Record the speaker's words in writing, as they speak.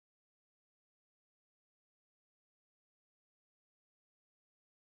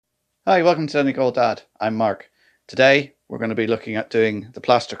Hi, welcome to Donegal Dad. I'm Mark. Today we're going to be looking at doing the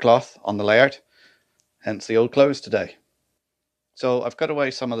plaster cloth on the layout, hence the old clothes today. So I've cut away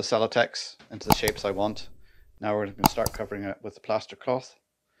some of the Celotex into the shapes I want. Now we're going to start covering it with the plaster cloth.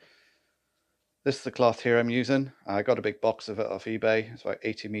 This is the cloth here I'm using. I got a big box of it off eBay. It's about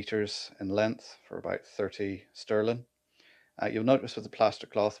 80 meters in length for about 30 sterling. You'll notice with the plaster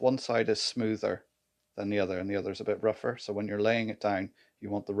cloth, one side is smoother than the other and the other is a bit rougher. So when you're laying it down, you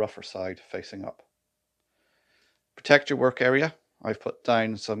want the rougher side facing up. Protect your work area. I've put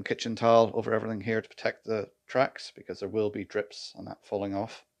down some kitchen towel over everything here to protect the tracks because there will be drips and that falling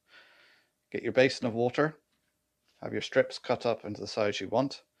off. Get your basin of water. Have your strips cut up into the size you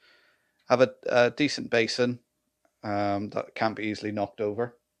want. Have a decent basin that can't be easily knocked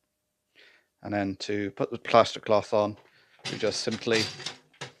over. And then to put the plaster cloth on, you just simply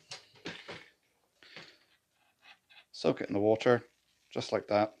soak it in the water, just like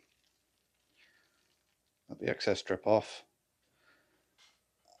that. Let the excess drip off.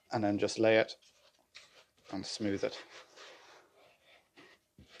 And then just lay it and smooth it.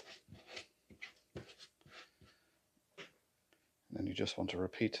 And then you just want to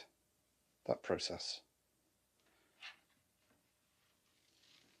repeat that process.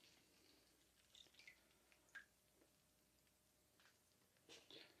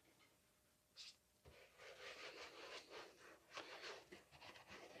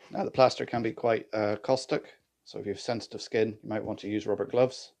 Now the plaster can be quite caustic, so if you have sensitive skin you might want to use rubber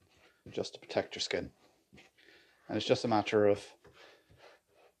gloves just to protect your skin. And it's just a matter of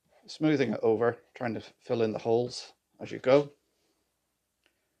smoothing it over, trying to fill in the holes as you go,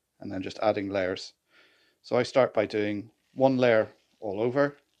 and then just adding layers. So I start by doing one layer all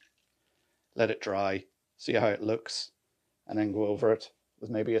over, let it dry, see how it looks, and then go over it with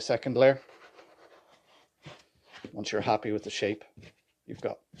maybe a second layer once you're happy with the shape you've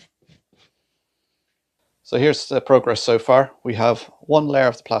got. So here's the progress so far. We have one layer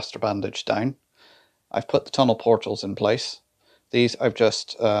of the plaster bandage down. I've put the tunnel portals in place. These I've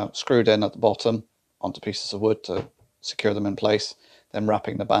just screwed in at the bottom onto pieces of wood to secure them in place, then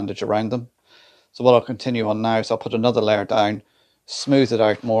wrapping the bandage around them. So what I'll continue on now is I'll put another layer down, smooth it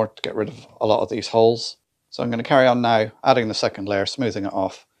out more to get rid of a lot of these holes. So I'm going to carry on now, adding the second layer, smoothing it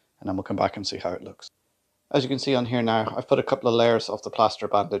off, and then we'll come back and see how it looks. As you can see on here now, I've put a couple of layers of the plaster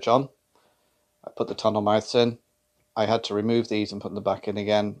bandage on. I put the tunnel mouths in. I had to remove these and put them back in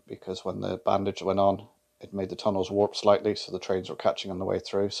again because when the bandage went on, it made the tunnels warp slightly, so the trains were catching on the way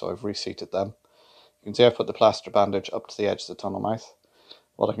through, so I've reseated them. You can see I've put the plaster bandage up to the edge of the tunnel mouth.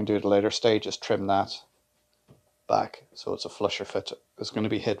 What I can do at a later stage is trim that back so it's a flusher fit. It's going to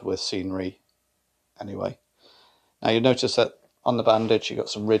be hid with scenery anyway. Now you notice that on the bandage you got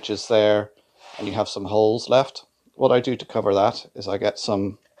some ridges there and you have some holes left. What I do to cover that is I get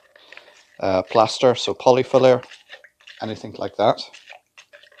some plaster, so polyfiller, anything like that.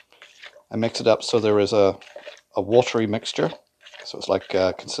 I mix it up so there is a watery mixture, so it's like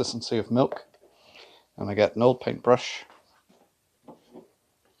consistency of milk. And I get an old paintbrush and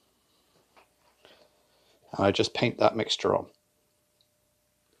I just paint that mixture on.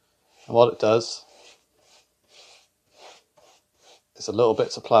 And what it does is the little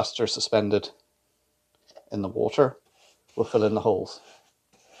bits of plaster suspended in the water will fill in the holes.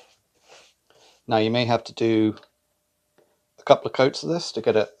 Now you may have to do a couple of coats of this to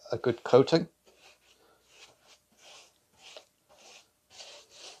get a good coating.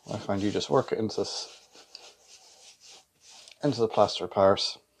 I find you just work it into the plaster of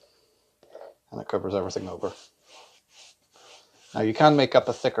Paris and it covers everything over. Now you can make up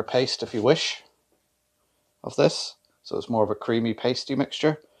a thicker paste if you wish of this, so it's more of a creamy pasty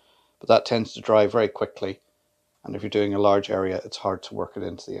mixture, but that tends to dry very quickly, and if you're doing a large area it's hard to work it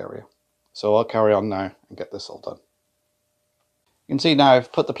into the area. So I'll carry on now and get this all done. You can see now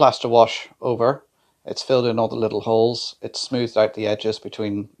I've put the plaster wash over. It's filled in all the little holes. It's smoothed out the edges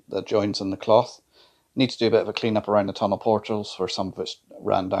between the joints and the cloth. Need to do a bit of a clean up around the tunnel portals where some of it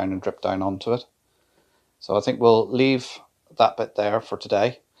ran down and dripped down onto it. So I think we'll leave that bit there for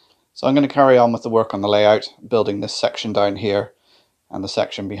today. So I'm going to carry on with the work on the layout, building this section down here and the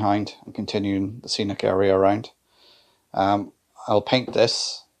section behind and continuing the scenic area around. I'll paint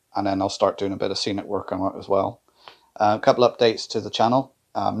this and then I'll start doing a bit of scenic work on it as well. A couple updates to the channel.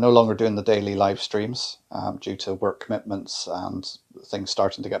 I'm no longer doing the daily live streams due to work commitments and things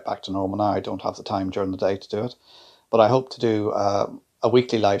starting to get back to normal now. I don't have the time during the day to do it. But I hope to do a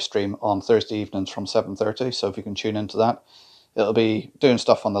weekly live stream on Thursday evenings from 7:30. So if you can tune into that, it'll be doing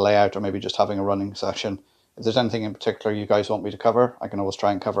stuff on the layout or maybe just having a running session. If there's anything in particular you guys want me to cover, I can always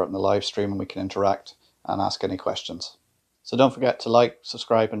try and cover it in the live stream and we can interact and ask any questions. So don't forget to like,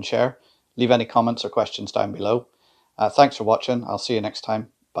 subscribe and share. Leave any comments or questions down below. Thanks for watching. I'll see you next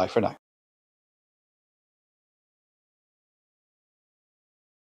time. Bye for now.